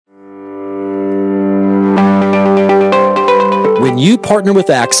When you partner with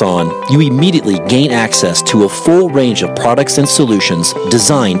Axon, you immediately gain access to a full range of products and solutions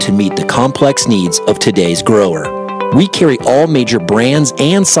designed to meet the complex needs of today's grower. We carry all major brands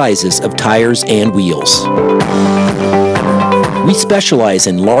and sizes of tires and wheels. We specialize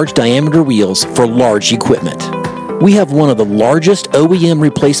in large diameter wheels for large equipment. We have one of the largest OEM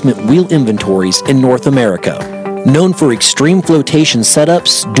replacement wheel inventories in North America. Known for extreme flotation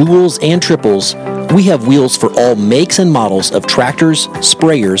setups, duals, and triples, we have wheels for all makes and models of tractors,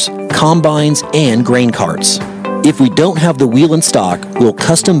 sprayers, combines, and grain carts. If we don't have the wheel in stock, we'll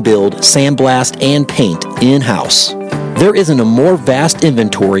custom build, sandblast, and paint in-house. There isn't a more vast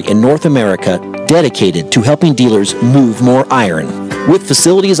inventory in North America dedicated to helping dealers move more iron. With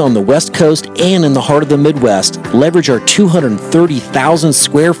facilities on the West Coast and in the heart of the Midwest, leverage our 230,000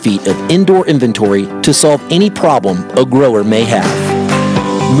 square feet of indoor inventory to solve any problem a grower may have.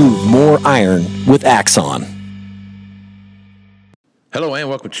 Move more iron with Axon. Hello and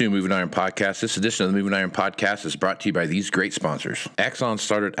welcome to Moving Iron Podcast. This edition of the Moving Iron Podcast is brought to you by these great sponsors. Axon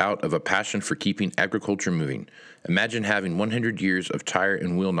started out of a passion for keeping agriculture moving. Imagine having 100 years of tire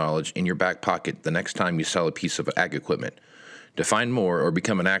and wheel knowledge in your back pocket the next time you sell a piece of ag equipment. To find more or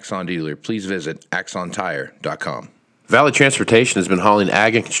become an Axon dealer, please visit axontire.com. Valley Transportation has been hauling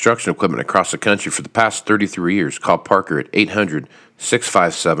ag and construction equipment across the country for the past 33 years. Call Parker at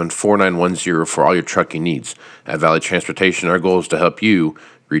 800-657-4910 for all your trucking needs. At Valley Transportation, our goal is to help you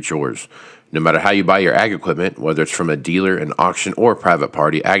reach yours. No matter how you buy your ag equipment, whether it's from a dealer, an auction, or a private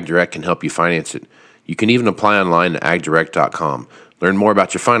party, AgDirect can help you finance it. You can even apply online at agdirect.com. Learn more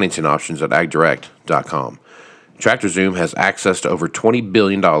about your financing options at agdirect.com. TractorZoom has access to over $20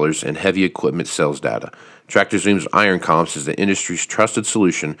 billion in heavy equipment sales data. TractorZoom's Iron Comps is the industry's trusted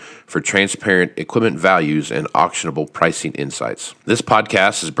solution for transparent equipment values and auctionable pricing insights. This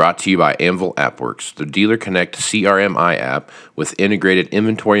podcast is brought to you by Anvil AppWorks. The Dealer Connect CRMI app with integrated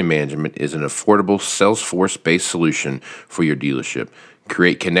inventory management is an affordable Salesforce-based solution for your dealership.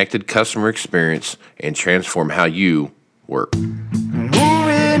 Create connected customer experience and transform how you work.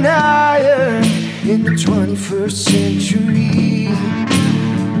 Moving iron in the 21st century.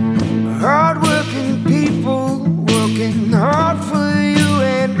 Hard-working people working hard for you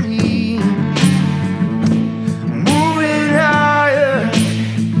and me. Moving iron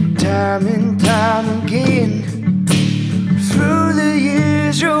time and time again. Through the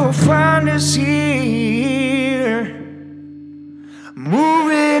years you'll find us here.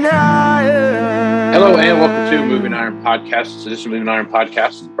 Moving iron. Hello and welcome to Moving Iron Podcast. This edition of Moving Iron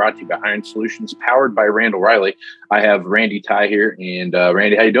Podcast is brought to you by Iron Solutions, powered by Randall Riley. I have Randy Tye here, and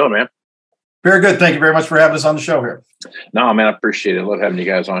Randy, how you doing, man? Very good. Thank you very much for having us on the show here. No, man, I appreciate it. I love having you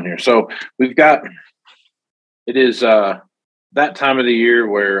guys on here. So it is that time of the year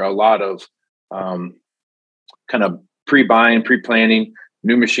where a lot of kind of pre-buying, pre-planning,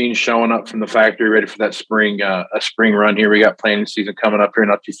 new machines showing up from the factory, ready for that spring run here. We got planting season coming up here,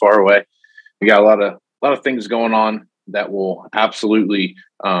 not too far away. We got a lot of things going on that will absolutely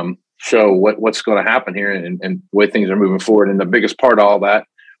show what's going to happen here and the way things are moving forward. And the biggest part of all that,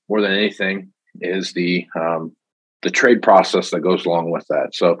 more than anything, is the trade process that goes along with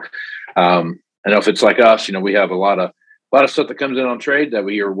that. So I know if it's like us, we have a lot of stuff that comes in on trade that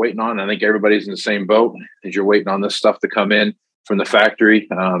we are waiting on. I think everybody's in the same boat as you're waiting on this stuff to come in from the factory.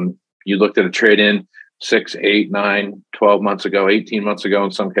 You looked at a trade in 6, 8, 9, 12 months ago, 18 months ago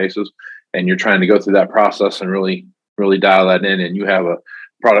in some cases, and you're trying to go through that process and really, really dial that in. And you have a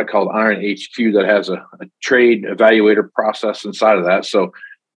product called Iron HQ that has a trade evaluator process inside of that. So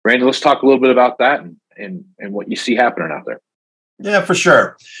Randy, let's talk a little bit about that and what you see happening out there. Yeah, for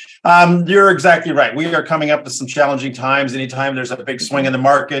sure. You're exactly right. We are coming up to some challenging times. Anytime there's a big swing in the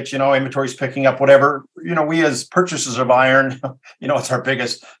market, inventory's picking up, whatever, we as purchasers of iron, it's our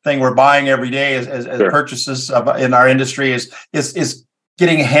biggest thing we're buying every day as sure. Purchases in our industry is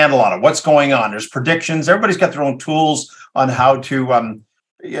getting a handle on it. What's going on? There's predictions. Everybody's got their own tools on how to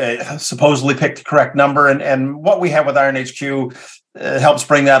supposedly pick the correct number. And what we have with Iron HQ helps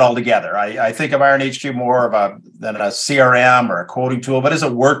bring that all together. I think of Iron HQ more than a CRM or a quoting tool, but as a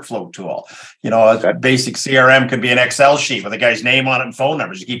workflow tool. A basic CRM could be an Excel sheet with a guy's name on it and phone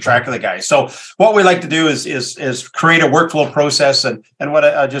numbers. You keep track of the guy. So what we like to do is create a workflow process, and what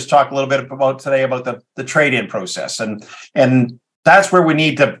I just talked a little bit about today about the trade-in process. And that's where we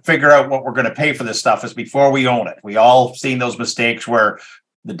need to figure out what we're going to pay for this stuff is before we own it. We all seen those mistakes where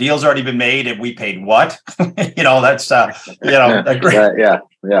the deal's already been made and we paid what? That's great. Yeah.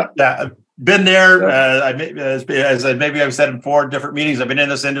 Been there. As maybe I've said in 4 different meetings, I've been in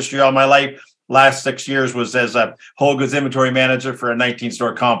this industry all my life. Last 6 years was as a whole goods inventory manager for a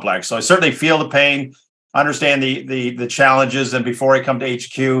 19-store complex. So I certainly feel the pain. understand the challenges. And before I come to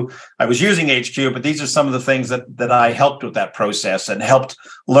HQ, I was using HQ, but these are some of the things that I helped with that process and helped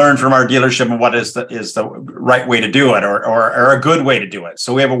learn from our dealership and what is the right way to do it or a good way to do it.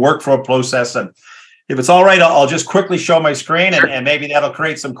 So we have a workflow process. And if it's all right, I'll just quickly show my screen and maybe that'll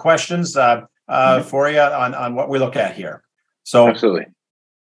create some questions for you on what we look at here. So absolutely.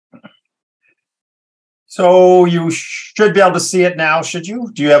 So you should be able to see it now, should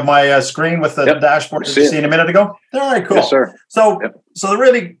you? Do you have my screen with the dashboard that you seen a minute ago? All right, cool. Yes, sir. So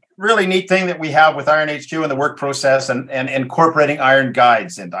the really neat thing that we have with Iron HQ and the work process and incorporating Iron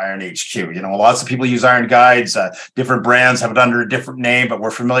Guides into Iron HQ. You know, lots of people use Iron Guides. Different brands have it under a different name, but we're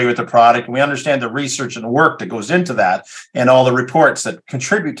familiar with the product. And we understand the research and the work that goes into that and all the reports that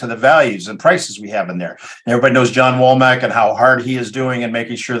contribute to the values and prices we have in there. And everybody knows John Womack and how hard he is doing and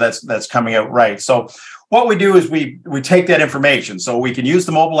making sure that's coming out right. So what we do is we take that information. So we can use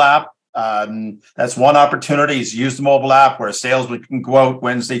the mobile app. That's one opportunity is use the mobile app where a salesman can go out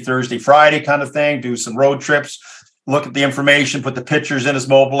Wednesday, Thursday, Friday kind of thing, do some road trips, look at the information, put the pictures in his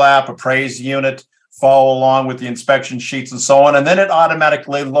mobile app, appraise the unit, follow along with the inspection sheets and so on. And then it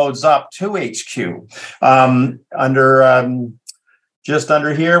automatically loads up to HQ. Just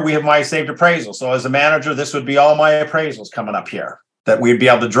under here, we have my saved appraisal. So as a manager, this would be all my appraisals coming up here that we'd be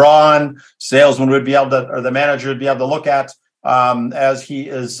able to draw on, salesman would be able to, or the manager would be able to look at as he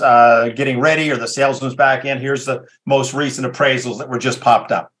is getting ready or the salesman's back in. Here's the most recent appraisals that were just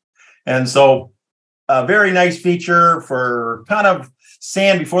popped up. And so a very nice feature for kind of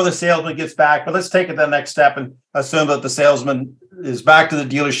seeing before the salesman gets back. But let's take it the next step and assume that the salesman is back to the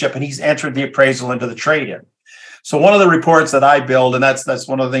dealership and he's entered the appraisal into the trade-in. So one of the reports that I build, and that's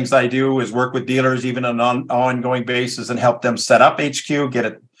one of the things I do, is work with dealers even on an ongoing basis and help them set up HQ, get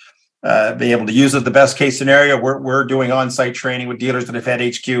it, be able to use it the best case scenario. We're doing on-site training with dealers that have had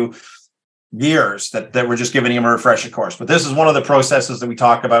HQ years that we're just giving them a refresher course. But this is one of the processes that we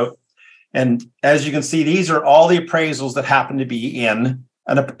talk about. And as you can see, these are all the appraisals that happen to be in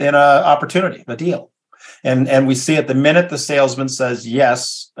an opportunity, a deal. And we see at the minute the salesman says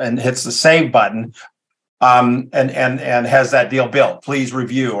yes and hits the save button, and has that deal built, please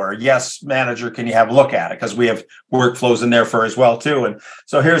review, or yes, manager, can you have a look at it? Because we have workflows in there for as well too. And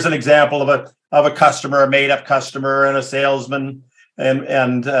so here's an example of a customer, a made up customer and a salesman.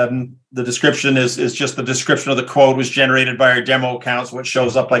 And the description is just the description of the quote was generated by our demo account, so it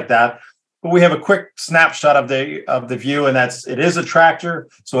shows up like that. But we have a quick snapshot of the view, and it is a tractor.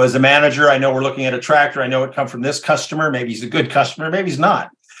 So as a manager, I know we're looking at a tractor. I know it come from this customer. Maybe he's a good customer, maybe he's not.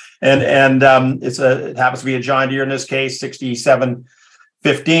 And it happens to be a John Deere in this case,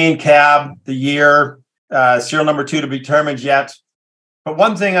 6715 cab, the year, serial number 2 to be determined yet. But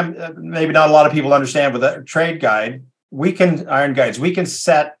one thing maybe not a lot of people understand with a trade guide, Iron Guides, we can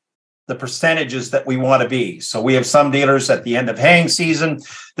set the percentages that we want to be. So we have some dealers at the end of haying season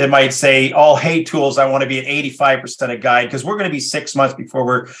that might say, all hay tools, I want to be at 85% of guide because we're going to be 6 months before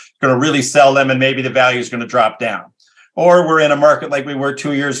we're going to really sell them and maybe the value is going to drop down. Or we're in a market like we were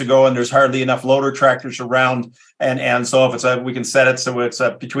 2 years ago, and there's hardly enough loader tractors around, and so if we can set it so it's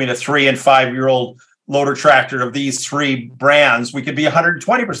between a 3 and 5 year old loader tractor of these 3 brands, we could be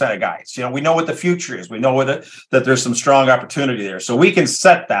 120% of guides. You know, we know what the future is. We know that there's some strong opportunity there, so we can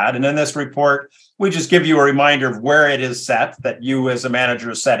set that. And in this report, we just give you a reminder of where it is set that you as a manager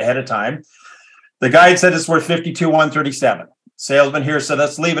has set ahead of time. The guide said it's worth 52,137. Salesman here said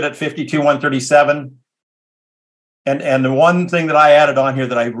let's leave it at 52,137. And the one thing that I added on here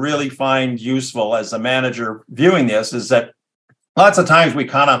that I really find useful as a manager viewing this is that lots of times we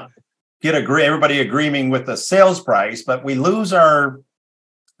kind of everybody agreeing with the sales price, but we lose our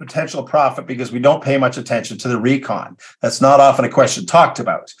potential profit because we don't pay much attention to the recon. That's not often a question talked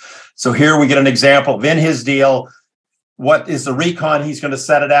about. So here we get an example of in his deal, what is the recon he's going to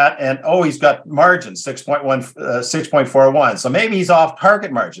set it at? And he's got margin 6.41. So maybe he's off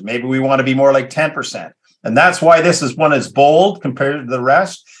target margin. Maybe we want to be more like 10%. And that's why this is one is bold compared to the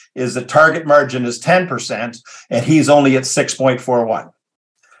rest, is the target margin is 10% and he's only at 6.41.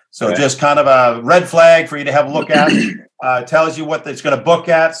 So just kind of a red flag for you to have a look at. Tells you what it's going to book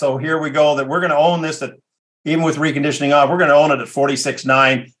at. So here we go, that we're going to own this at, even with reconditioning off, we're going to own it at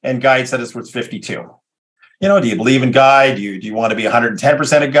 46.9 and guide said it's worth 52. You know, do you believe in guide? Do you want to be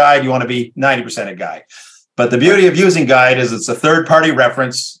 110% of guide? Do you want to be 90% of guide? But the beauty of using guide is it's a third-party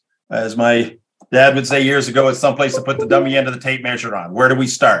reference. As my dad would say years ago, it's someplace to put the dummy end of the tape measure on. Where do we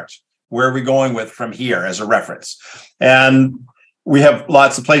start? Where are we going with from here as a reference? And we have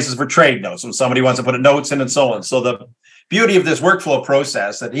lots of places for trade notes when somebody wants to put notes in and so on. So the beauty of this workflow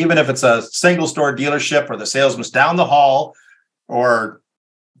process, that even if it's a single store dealership or the salesman's down the hall or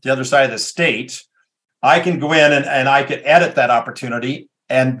the other side of the state, I can go in and I could edit that opportunity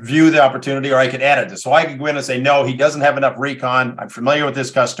and view the opportunity, or I could edit it. So I could go in and say, no, he doesn't have enough recon. I'm familiar with this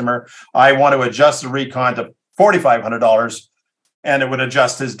customer. I want to adjust the recon to $4,500, and it would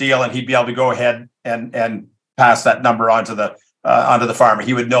adjust his deal, and he'd be able to go ahead and pass that number onto the farmer.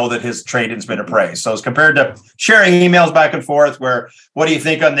 He would know that his trade-in's been appraised. So as compared to sharing emails back and forth where, what do you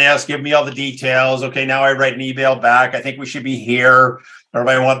think on this? Give me all the details. Okay, now I write an email back. I think we should be here. Or if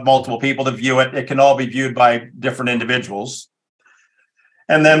I want multiple people to view it, it can all be viewed by different individuals.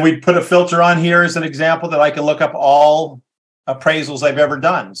 And then we put a filter on here as an example that I can look up all appraisals I've ever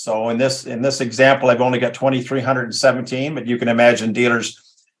done. So in this example, I've only got 2,317, but you can imagine dealers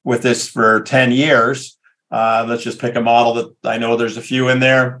with this for 10 years. Let's just pick a model that I know there's a few in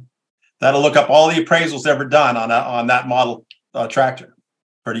there. That'll look up all the appraisals ever done on that model tractor.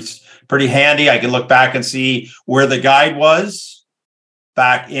 Pretty handy. I can look back and see where the guide was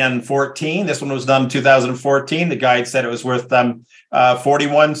back in 14. This one was done in 2014. The guide said it was worth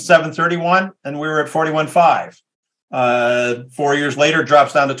 41,731, and we were at 41,500. 4 years later,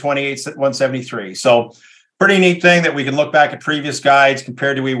 drops down to 28,173. So pretty neat thing that we can look back at previous guides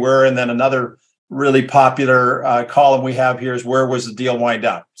compared to we were. And then another really popular column we have here is where was the deal wind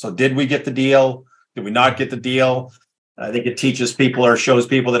up? So did we get the deal? Did we not get the deal? I think it teaches people or shows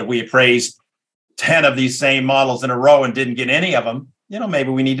people that if we appraised 10 of these same models in a row and didn't get any of them, maybe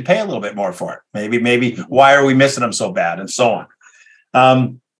we need to pay a little bit more for it. Maybe why are we missing them so bad, and so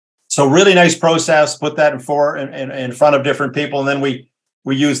on. So really nice process. Put that in front of different people, and then we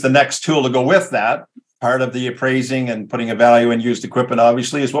use the next tool to go with that. Part of the appraising and putting a value in used equipment,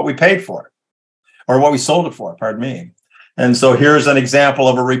 obviously, is what we paid for it, or what we sold it for. Pardon me. And so here's an example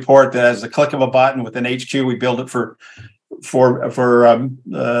of a report that has a click of a button with an HQ. We build it for people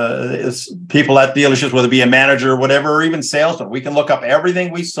at dealerships, whether it be a manager or whatever, or even salesmen. We can look up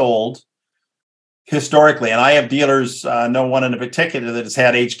everything we sold historically. And I have dealers, no one in particular, that has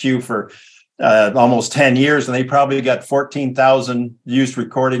had HQ for almost 10 years, and they probably got 14,000 used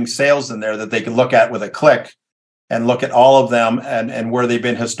recording sales in there that they can look at with a click and look at all of them and where they've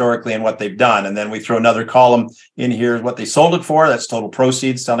been historically and what they've done. And then we throw another column in here, what they sold it for. That's total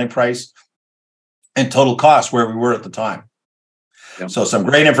proceeds, selling price, and total cost, where we were at the time. Yep. So some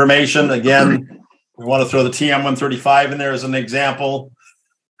great information. Again, we want to throw the TM135 in there as an example.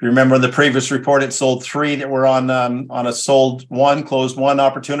 If you remember in the previous report, it sold 3 that were on a sold 1, closed 1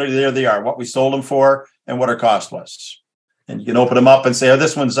 opportunity. There they are, what we sold them for and what our cost was. And you can open them up and say, oh,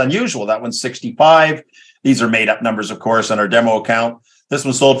 this one's unusual. That one's 65. These are made up numbers, of course, on our demo account. This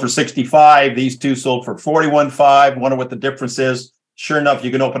one sold for 65. These 2 sold for 41.5. Wonder what the difference is. Sure enough, you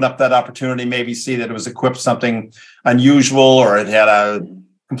can open up that opportunity, maybe see that it was equipped something unusual, or it had a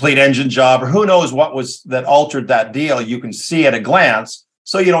complete engine job, or who knows what was that altered that deal. You can see at a glance,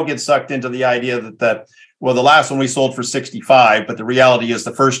 so you don't get sucked into the idea that the last one we sold for 65, but the reality is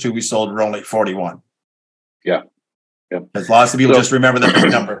the first 2 we sold were only 41. Yeah. Because lots of people just remember the big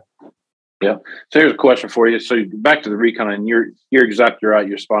number. Yeah. So here's a question for you. So back to the recon, and you're exactly right.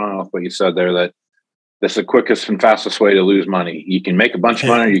 You're spot on with what you said there, that that's the quickest and fastest way to lose money. You can make a bunch of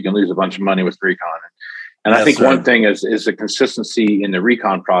money, or you can lose a bunch of money with recon. And I think one thing is the consistency in the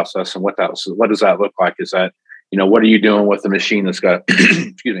recon process, and what does that look like? Is that, what are you doing with the machine that's got,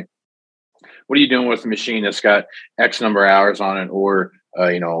 excuse me, what are you doing with the machine that's got X number of hours on it? Or,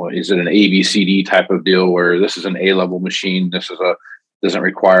 is it an ABCD type of deal where this is an A-level machine? This is doesn't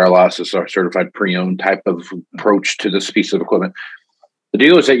require a lot. This is a certified pre-owned type of approach to this piece of equipment. The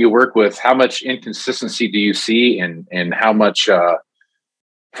dealers that you work with, how much inconsistency do you see, and how much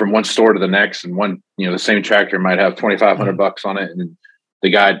from one store to the next? And one, the same tractor might have $2,500 on it, and the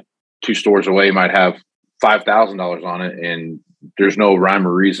guy 2 stores away might have $5,000 on it, and there's no rhyme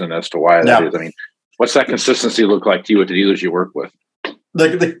or reason as to why that is. I mean, what's that consistency look like to you with the dealers you work with?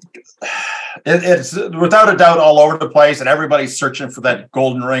 It's without a doubt all over the place, and everybody's searching for that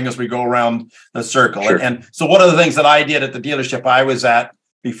golden ring as we go around the circle. Sure. And so one of the things that I did at the dealership I was at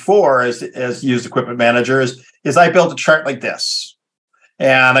before as used equipment manager is I built a chart like this.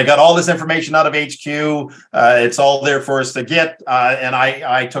 And I got all this information out of HQ. It's all there for us to get. And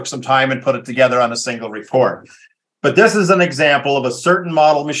I took some time and put it together on a single report. But this is an example of a certain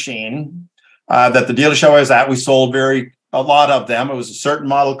model machine that the dealership I was at, we sold a lot of them. It was a certain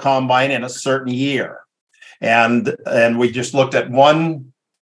model combine in a certain year. And we just looked at one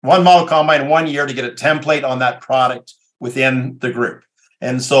model combine in 1 year to get a template on that product within the group.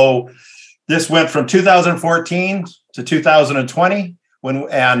 And so this went from 2014 to 2020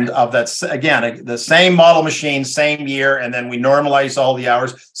 the same model machine, same year. And then we normalized all the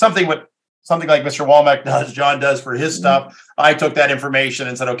hours, something like Mr. Womack does, John does for his stuff. I took that information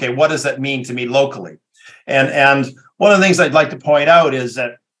and said, okay, what does that mean to me locally? And one of the things I'd like to point out is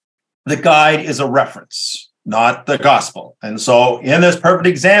that the guide is a reference, not the gospel. And so in this perfect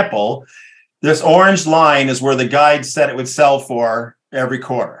example, this orange line is where the guide said it would sell for every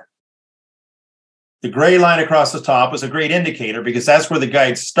quarter. The gray line across the top is a great indicator because that's where the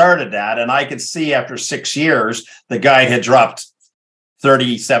guide started at. And I could see after 6 years, the guide had dropped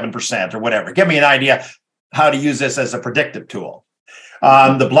 37% or whatever. Give me an idea how to use this as a predictive tool.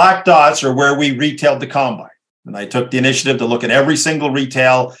 The black dots are where we retailed the combine. And I took the initiative to look at every single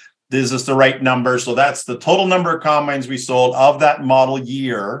retail. This is the right number. So that's the total number of combines we sold of that model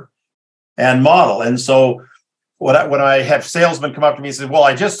year and model. And so when I have salesmen come up to me and say, well,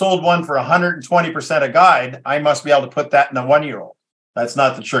 I just sold one for 120% a guide, I must be able to put that in a 1-year-old. That's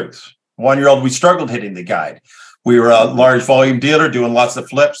not the truth. 1-year-old, we struggled hitting the guide. We were a large volume dealer doing lots of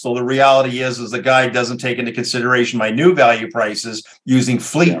flips. So the reality is the guide doesn't take into consideration my new value prices using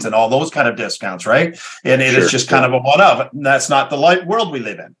fleet and all those kind of discounts, right? And it is just kind of a one-of. And that's not the world we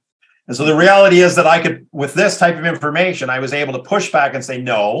live in. And so the reality is that I could, with this type of information, I was able to push back and say,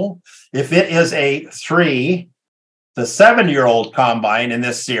 no, if it is a 3 to 7-year-old combine in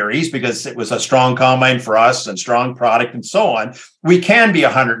this series, because it was a strong combine for us and strong product and so on, we can be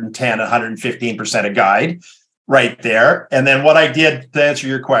 110, 115% a guide right there. And then what I did to answer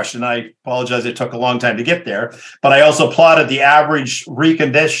your question, I apologize, it took a long time to get there, but I also plotted the average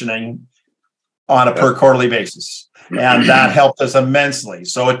reconditioning on a per quarterly basis. And that helped us immensely.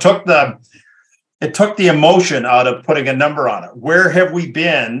 So it took the emotion out of putting a number on it. Where have we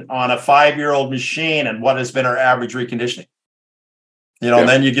been on a 5-year-old machine and what has been our average reconditioning? And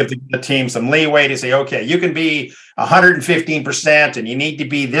then you give the team some leeway to say, okay, you can be 115% and you need to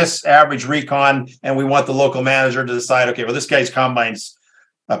be this average recon. And we want the local manager to decide, okay, well, this guy's combine's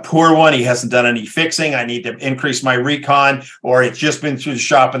a poor one. He hasn't done any fixing. I need to increase my recon, or it's just been through the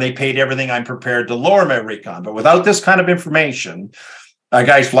shop and they paid everything. I'm prepared to lower my recon. But without this kind of information, a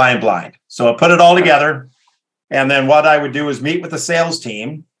guy's flying blind. So I put it all together. And then what I would do is meet with the sales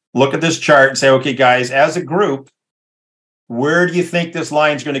team, look at this chart and say, okay, guys, as a group, where do you think this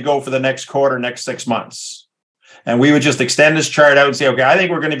line's going to go for the next quarter, next 6 months? And we would just extend this chart out and say, okay, I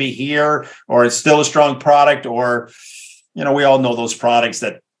think we're going to be here, or it's still a strong product, or, we all know those products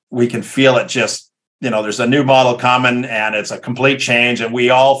that we can feel it just, there's a new model coming and it's a complete change. And we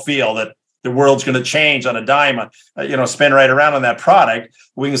all feel that the world's going to change on a dime, spin right around on that product.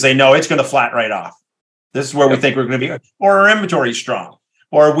 We can say, no, it's going to flat right off. This is where we think we're going to be, or our inventory is strong,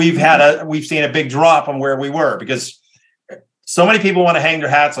 or we've seen a big drop on where we were, because so many people want to hang their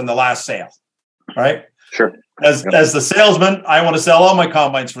hats on the last sale, right? Sure. As the salesman, I want to sell all my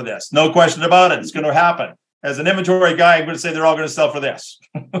combines for this. No question about it. It's going to happen. As an inventory guy, I'm going to say they're all going to sell for this.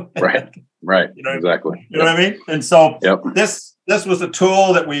 Right. Exactly. You know what I mean? And so this was a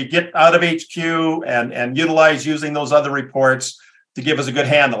tool that we get out of HQ and utilize using those other reports to give us a good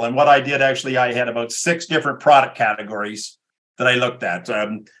handle. And what I did, actually, I had about 6 different product categories that I looked at.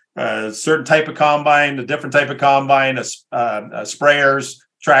 A certain type of combine, a different type of combine, sprayers,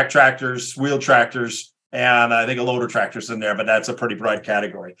 track tractors, wheel tractors, and I think a loader tractor's in there, but that's a pretty broad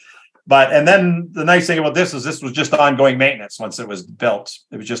category. And then the nice thing about this is this was just ongoing maintenance once it was built.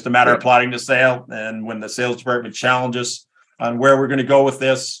 It was just a matter of plotting the sale. And when the sales department challenges on where we're going to go with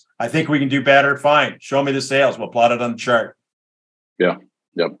this, I think we can do better. Fine. Show me the sales. We'll plot it on the chart. Yeah.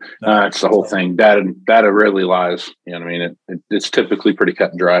 Yep. That's the whole thing. Data really lies. It's typically pretty cut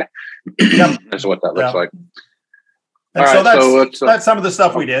and dry. That's what that looks like. And so that's some of the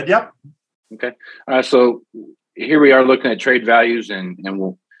stuff we did. Yep. Okay. So here we are looking at trade values, and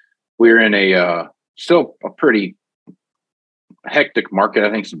we're in a still a pretty hectic market.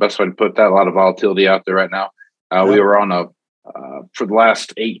 I think is the best way to put that. A lot of volatility out there right now. We were on for the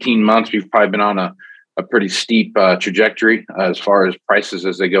last 18 months, we've probably been on a pretty steep trajectory as far as prices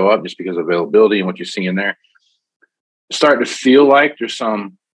as they go up, just because of availability and what you see in there. It's starting to feel like there's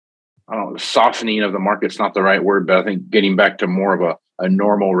some, softening of the market's not the right word, but I think getting back to more of a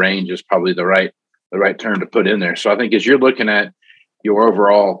normal range is probably the right term to put in there. So I think as you're looking at your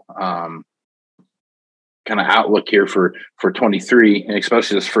overall kind of outlook here for 23, and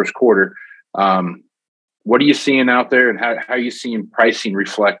especially this first quarter, what are you seeing out there, and how are you seeing pricing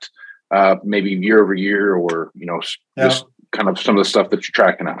reflect maybe year over year, or just kind of some of the stuff that you're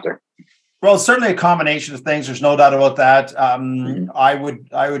tracking out there? Well, it's certainly a combination of things. There's no doubt about that. I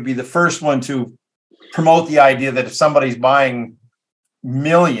would be the first one to promote the idea that if somebody's buying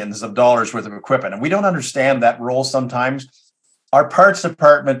millions of dollars worth of equipment, and we don't understand that role sometimes, our parts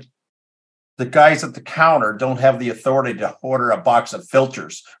department, the guys at the counter don't have the authority to order a box of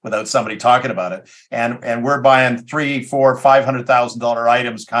filters without somebody talking about it. And we're buying $300,000, $400,000, $500,000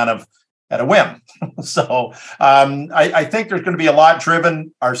 items kind of at a whim. So I think there's going to be a lot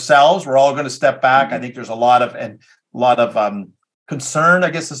driven ourselves. We're all going to step back. I think there's a lot of concern, I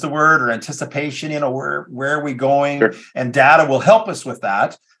guess is the word, or anticipation. Where are we going? Sure. And data will help us with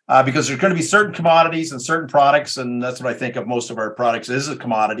that. Because there's going to be certain commodities and certain products, and that's what I think of most of our products is a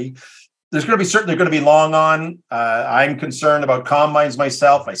commodity. There's going to be certain they're going to be long on. I'm concerned about combines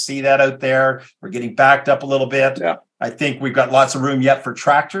myself. I see that out there. We're getting backed up a little bit. Yeah. I think we've got lots of room yet for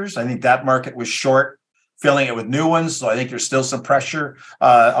tractors. I think that market was short, filling it with new ones. So I think there's still some pressure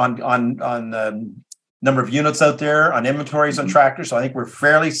on number of units out there, on inventories on tractors. So I think we're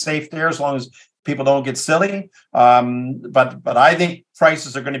fairly safe there as long as people don't get silly. But I think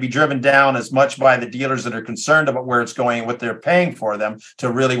prices are going to be driven down as much by the dealers that are concerned about where it's going and what they're paying for them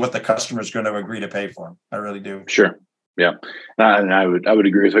to really what the customer is going to agree to pay for them. I really do. Sure. Yeah. And I would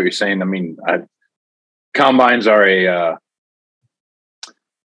agree with what you're saying. I mean, combines are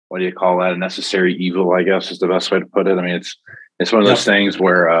what do you call that? A necessary evil, I guess is the best way to put it. I mean, it's one of those things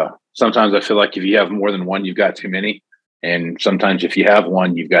where sometimes I feel like if you have more than one, you've got too many. And sometimes if you have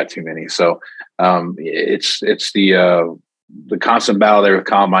one, you've got too many. So it's the constant battle there with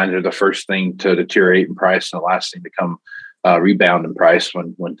combines are the first thing to deteriorate in price and the last thing to come rebound in price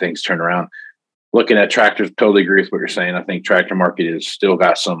when things turn around. Looking at tractors, totally agree with what you're saying. I think tractor market has still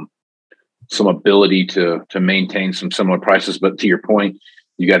got some ability to maintain some similar prices. But to your point,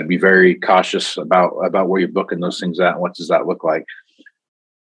 you got to be very cautious about where you're booking those things at and what does that look like.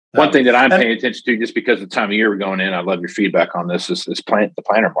 One thing that I'm paying attention to, just because of the time of year we're going in, I love your feedback on this, is the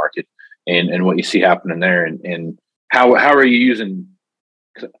planter market and what you see happening there, and how are you using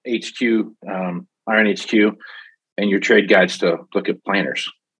HQ, Iron HQ, and your trade guides to look at planters?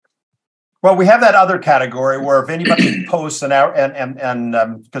 Well, we have that other category where if anybody posts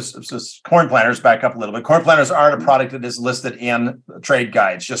because corn planters, back up a little bit, corn planters aren't a product that is listed in trade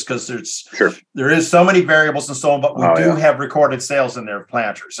guides just because there is so many variables and so on, but we do have recorded sales in there of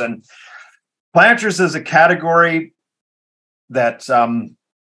planters. And planters is a category that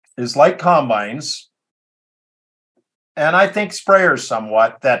is like combines, and I think sprayers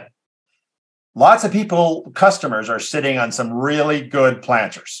somewhat, that lots of customers are sitting on some really good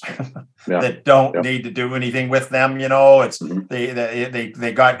planters that don't need to do anything with them. It's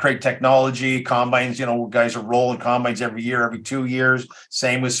they got great technology, combines, guys are rolling combines every year, every 2 years,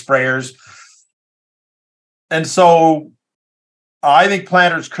 same with sprayers. And so I think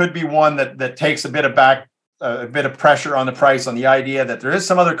planters could be one that takes a bit of pressure on the price, on the idea that there is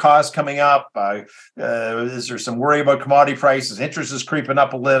some other costs coming up. Is there some worry about commodity prices? Interest is creeping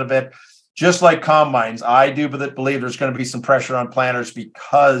up a little bit. Just like combines, I do believe there's going to be some pressure on planters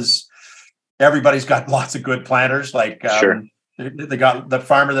because everybody's got lots of good planters. Like they got the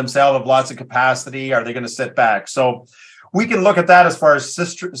farmer themselves have lots of capacity. Are they going to sit back? So we can look at that as far as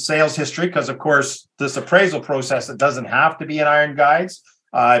sales history, because of course this appraisal process, it doesn't have to be in iron guides.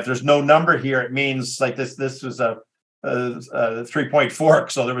 If there's no number here, it means like this was a 3-point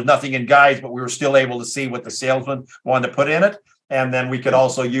fork, so there was nothing in guides, but we were still able to see what the salesman wanted to put in it. And then we could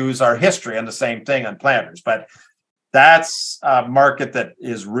also use our history on the same thing on planters. But that's a market that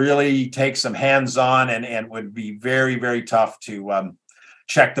is really takes some hands-on and would be very, very tough to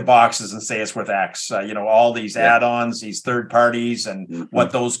check the boxes and say it's worth X. All these add-ons, these third parties, and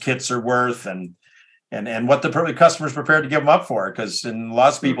what those kits are worth, and what the customer's prepared to give them up for. Because in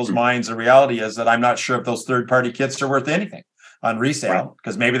lots of people's minds, the reality is that I'm not sure if those third-party kits are worth anything on resale,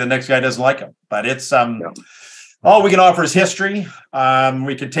 because maybe the next guy doesn't like them. But it's all we can offer is history.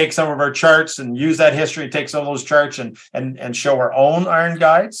 We could take some of our charts and use that history, take some of those charts and show our own iron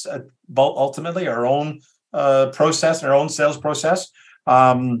guides, ultimately our own process and our own sales process.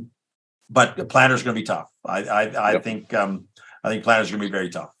 But planters are going to be tough. I think planters are going to be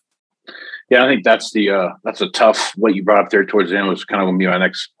very tough. Yeah, I think that's a tough. What you brought up there towards the end was kind of going to be my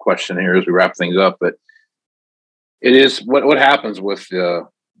next question here as we wrap things up. But it is what happens with the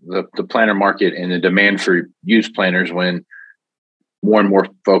planter market and the demand for used planters when more and more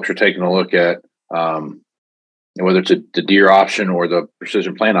folks are taking a look at whether it's the Deere option or the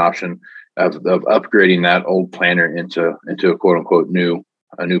precision plant option of upgrading that old planter into a quote unquote new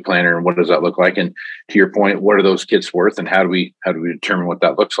planter, and what does that look like? And to your point, what are those kits worth, and how do we determine what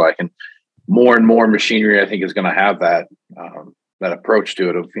that looks like? And more machinery, I think, is going to have that approach to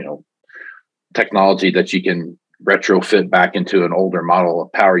it of technology that you can retrofit back into an older model, a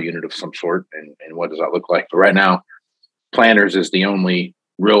power unit of some sort, and what does that look like? But right now, planters is the only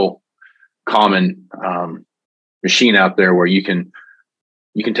real common machine out there where you can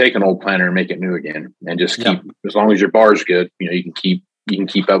take an old planter and make it new again, and just keep, as long as your bar is good, you can keep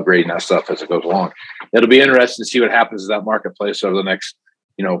upgrading that stuff as it goes along. It'll be interesting to see what happens in that marketplace over the next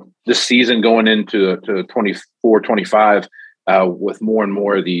this season going into to 24, 25, with more and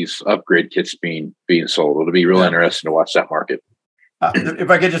more of these upgrade kits being sold. It'll be real interesting to watch that market. If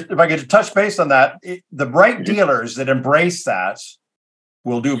I could just touch base on that, the right dealers that embrace that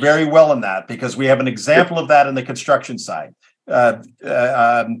will do very well in that, because we have an example of that in the construction side.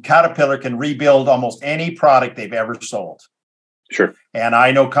 Caterpillar can rebuild almost any product they've ever sold. Sure. And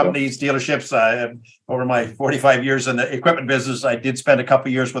I know companies, dealerships, over my 45 years in the equipment business, I did spend a couple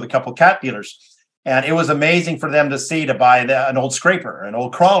of years with a couple of Cat dealers. And it was amazing for them to buy an old scraper, an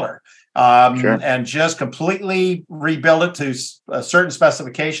old crawler, and just completely rebuild it to certain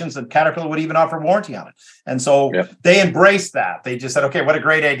specifications, and Caterpillar would even offer warranty on it. And so they embraced that. They just said, okay, what a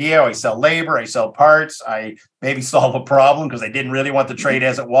great idea. I sell labor, I sell parts, I maybe solve a problem, because they didn't really want the trade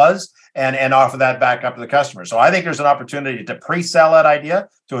as it was, and offer that back up to the customer. So I think there's an opportunity to pre-sell that idea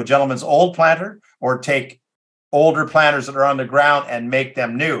to a gentleman's old planter, or take older planters that are on the ground and make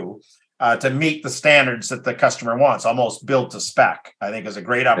them new. To meet the standards that the customer wants, almost built to spec, I think is a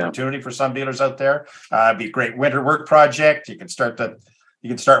great opportunity for some dealers out there. It'd be a great winter work project. You can start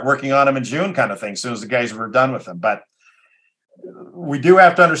working on them in June, kind of thing, as soon as the guys were done with them. But we do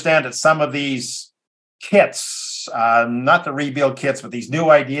have to understand that some of these kits, not the rebuild kits, but these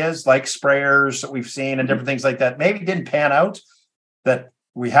new ideas like sprayers that we've seen and different things like that, maybe didn't pan out. That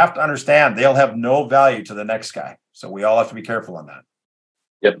we have to understand they'll have no value to the next guy. So we all have to be careful on that.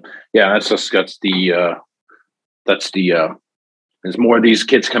 Yep. Yeah, as more of these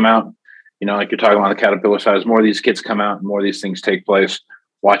kits come out, like you're talking about the Caterpillar side, as more of these kits come out and more of these things take place,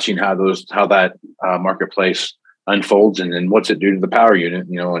 watching how that marketplace unfolds, and then what's it do to the power unit,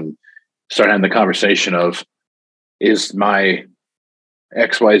 and start having the conversation of, is my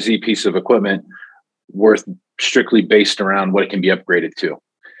XYZ piece of equipment worth strictly based around what it can be upgraded to?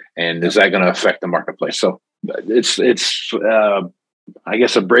 And is that going to affect the marketplace? So it's I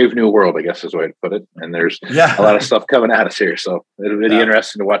guess a brave new world, I guess is the way to put it. And there's a lot of stuff coming at us here. So it'll be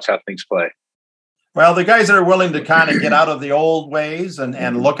interesting to watch how things play. Well, the guys that are willing to kind of get out of the old ways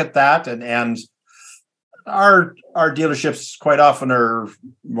and look at that, and our dealerships quite often, or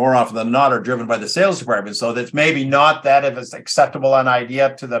more often than not, are driven by the sales department. So that's maybe not that if it's acceptable an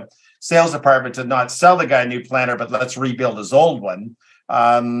idea to the sales department to not sell the guy a new planter, but let's rebuild his old one.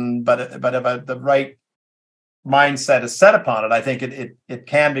 But if the right mindset is set upon it, I think it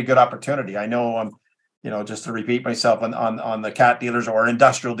can be a good opportunity. I know, just to repeat myself on the Cat dealers or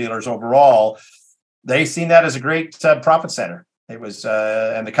industrial dealers overall, they seen that as a great profit center. It was,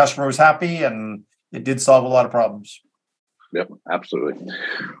 and the customer was happy, and it did solve a lot of problems. Yep, absolutely.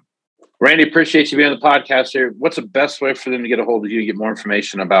 Randy, appreciate you being on the podcast here. What's the best way for them to get a hold of you, get more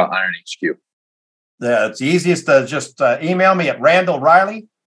information about Iron HQ? It's the easiest to just email me at Randy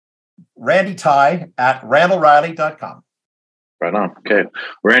Tye at randallriley.com. Right on. Okay.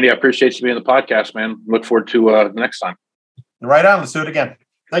 Randy, I appreciate you being on the podcast, man. Look forward to the next time. Right on. Let's do it again.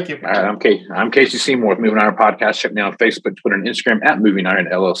 Thank you. All right. I'm Casey Seymour with Moving Iron Podcast. Check me out on Facebook, Twitter, and Instagram at Moving Iron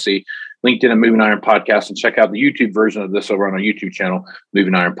LLC. LinkedIn at Moving Iron Podcast, and check out the YouTube version of this over on our YouTube channel,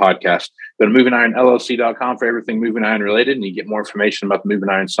 Moving Iron Podcast. Go to movingironllc.com for everything Moving Iron related, and you get more information about the Moving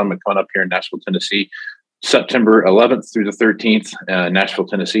Iron Summit coming up here in Nashville, Tennessee, September 11th through the 13th, Nashville,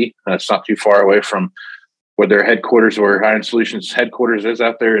 Tennessee. It's not too far away from where their headquarters, or Iron Solutions headquarters, is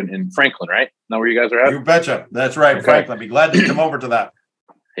out there in Franklin, right? Not where you guys are at? You betcha. That's right, okay. Franklin. I'd be glad to come over to that.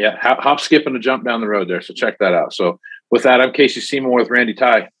 Yeah, hop, skip, and a jump down the road there. So check that out. So with that, I'm Casey Seymour with Randy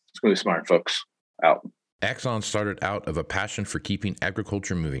Tye. It's going to be smart, folks. Out. Axon started out of a passion for keeping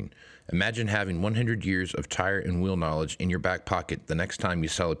agriculture moving. Imagine having 100 years of tire and wheel knowledge in your back pocket the next time you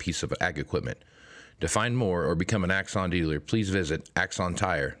sell a piece of ag equipment. To find more or become an Axon dealer, please visit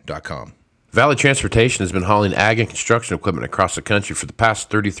axontire.com. Valley Transportation has been hauling ag and construction equipment across the country for the past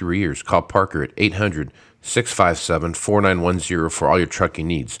 33 years. Call Parker at 800-657-4910 for all your trucking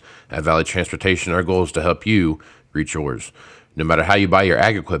needs. At Valley Transportation, our goal is to help you reach yours. No matter how you buy your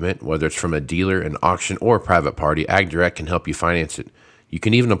ag equipment, whether it's from a dealer, an auction, or a private party, AgDirect can help you finance it. You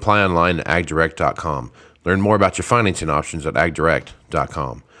can even apply online at agdirect.com. Learn more about your financing options at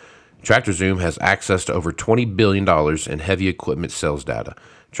agdirect.com. TractorZoom has access to over $20 billion in heavy equipment sales data.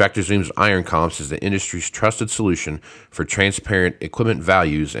 TractorZoom's Iron Comps is the industry's trusted solution for transparent equipment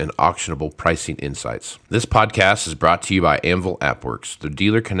values and auctionable pricing insights. This podcast is brought to you by Anvil AppWorks. The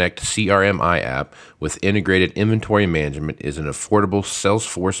Dealer Connect CRMI app with integrated inventory management is an affordable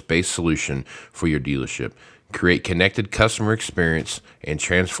Salesforce-based solution for your dealership. Create connected customer experience and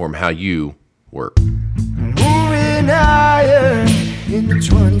transform how you work. Moving iron in the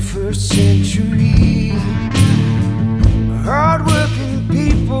 21st century. Hard work.